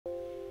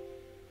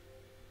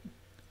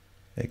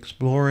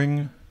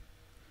Exploring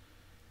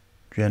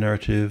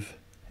generative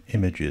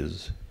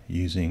images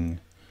using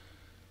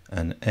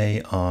an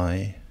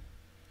AI-based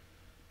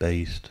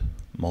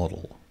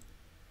model.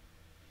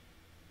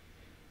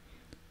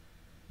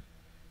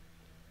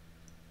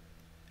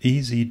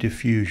 Easy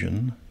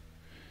Diffusion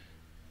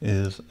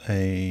is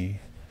a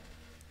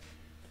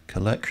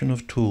collection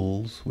of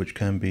tools which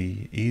can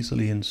be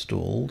easily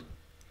installed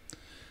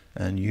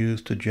and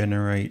used to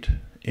generate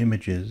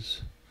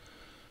images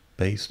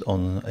based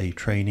on a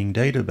training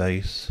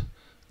database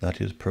that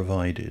is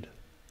provided.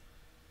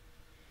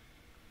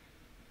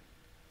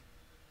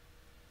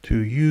 To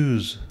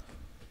use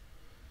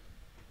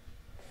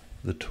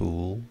the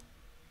tool,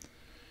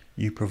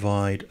 you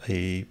provide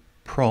a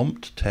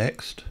prompt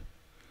text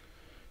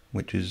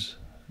which is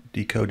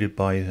decoded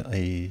by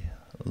a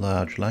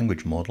large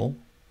language model,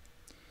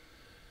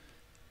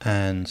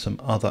 and some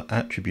other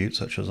attributes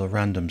such as a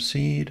random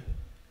seed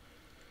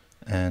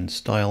and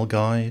style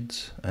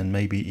guides, and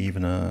maybe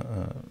even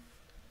a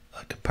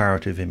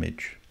comparative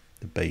image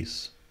to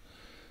base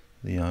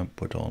the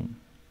output on.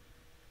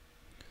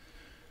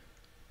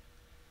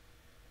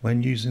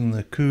 When using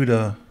the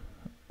CUDA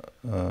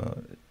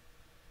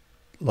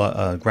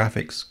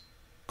graphics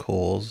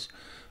cores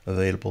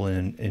available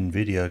in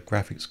Nvidia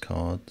graphics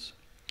cards,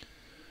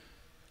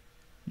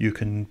 you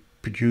can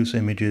produce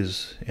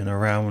images in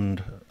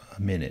around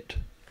a minute.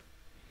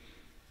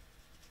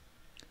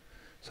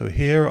 So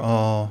here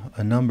are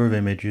a number of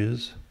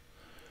images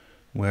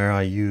where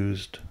I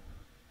used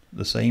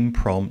the same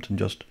prompt and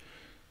just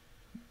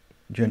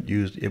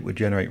it would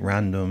generate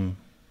random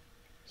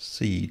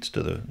seeds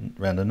to the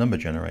random number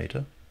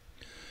generator.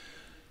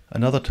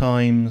 And other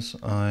times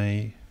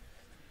I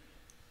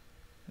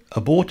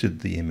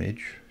aborted the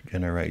image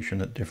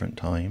generation at different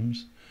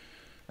times,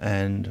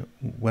 and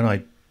when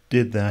I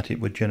did that it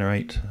would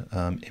generate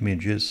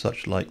images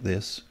such like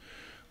this,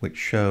 which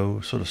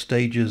show sort of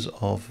stages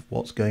of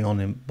what's going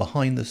on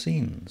behind the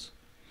scenes.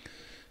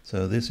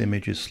 So this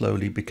image is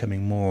slowly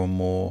becoming more and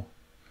more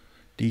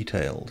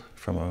detailed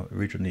from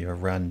originally a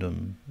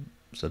random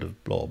set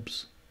of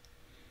blobs.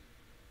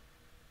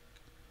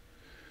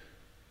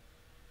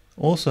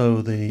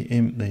 Also,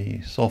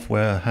 the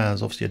software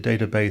has obviously a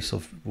database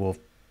of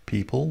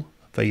people,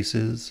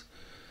 faces.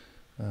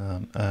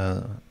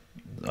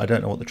 I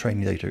don't know what the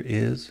training data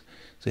is.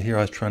 So here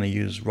I was trying to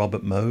use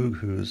Robert Moog,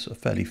 who's a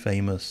fairly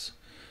famous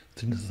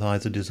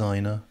synthesizer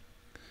designer.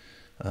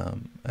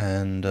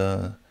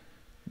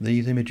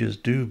 These images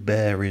do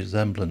bear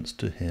resemblance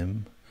to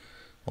him,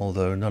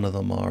 although none of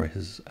them are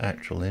his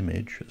actual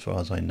image, as far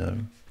as I know.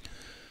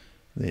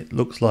 It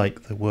looks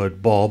like the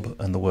word Bob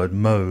and the word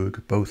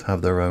Moog both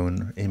have their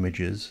own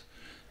images,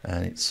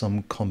 and it's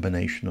some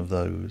combination of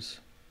those.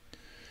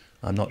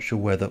 I'm not sure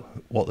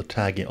what the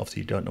tagging,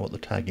 obviously you don't know what the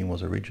tagging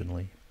was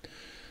originally.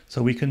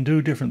 So we can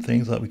do different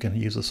things, like we can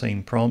use the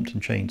same prompt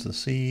and change the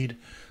seed,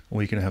 or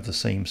we can have the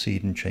same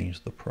seed and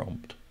change the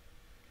prompt.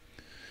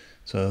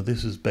 So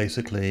this is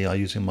basically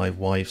using my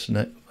wife's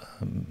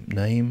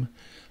name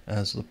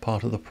as the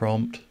part of the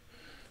prompt,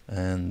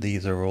 and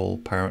these are all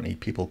apparently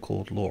people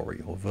called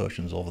Laurie, or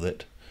versions of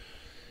it.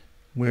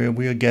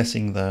 We are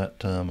guessing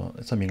that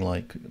something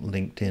like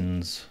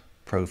LinkedIn's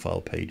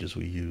profile pages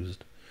we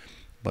used,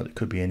 but it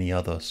could be any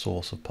other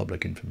source of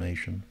public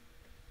information.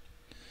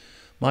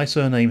 My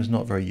surname is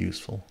not very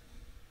useful,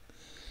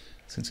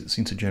 since it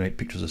seems to generate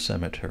pictures of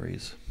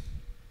cemeteries.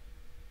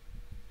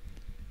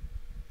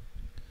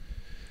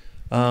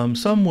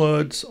 Some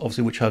words,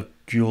 obviously, which have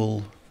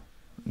dual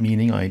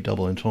meaning, i.e.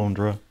 double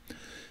entendre,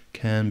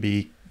 can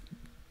be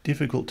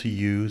difficult to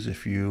use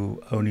if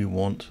you only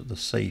want the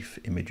safe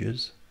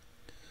images.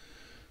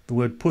 The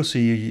word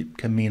pussy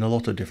can mean a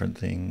lot of different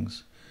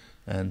things,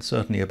 and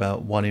certainly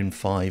about 1 in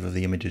 5 of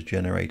the images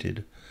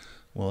generated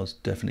was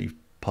definitely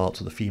parts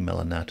of the female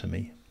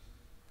anatomy.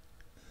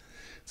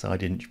 So I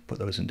didn't put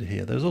those into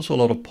here. There's also a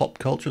lot of pop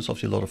culture, so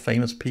obviously a lot of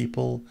famous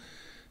people,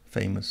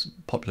 famous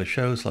popular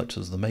shows such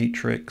as The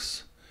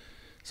Matrix.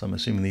 So I'm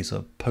assuming these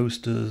are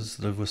posters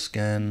that were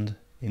scanned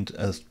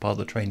as part of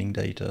the training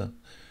data.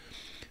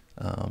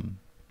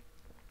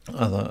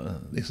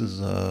 This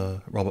is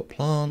Robert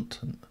Plant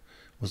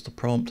was the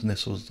prompt, and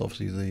this was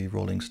obviously the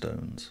Rolling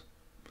Stones.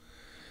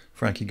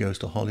 Frankie Goes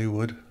to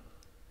Hollywood.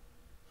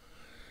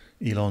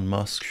 Elon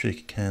Musk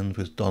shaking hands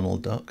with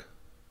Donald Duck.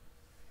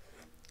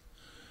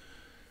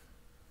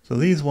 So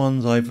these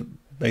ones I've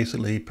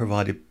basically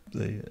provided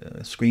the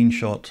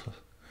screenshot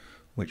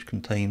which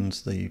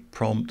contains the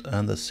prompt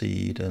and the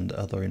seed and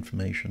other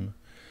information.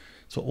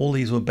 So all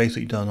these were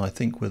basically done, I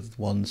think, with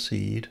one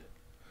seed,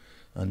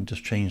 and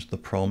just changed the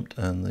prompt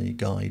and the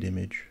guide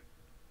image.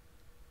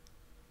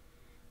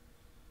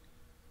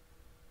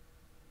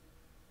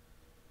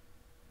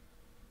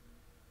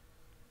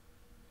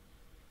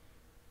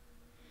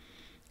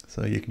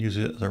 So you can use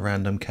it as a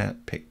random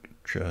cat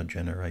picture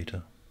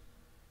generator.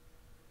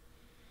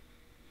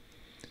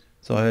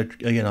 So I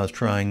was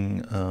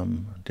trying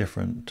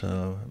different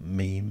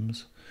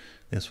memes.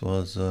 This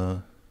was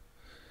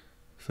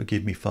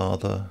 "Forgive me,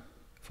 Father,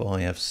 for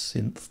I have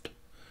synthed."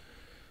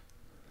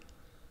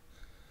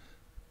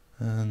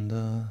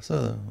 And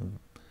so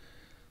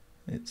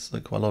it's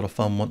quite a lot of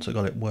fun once I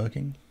got it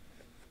working.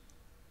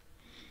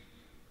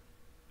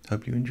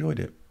 Hope you enjoyed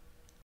it.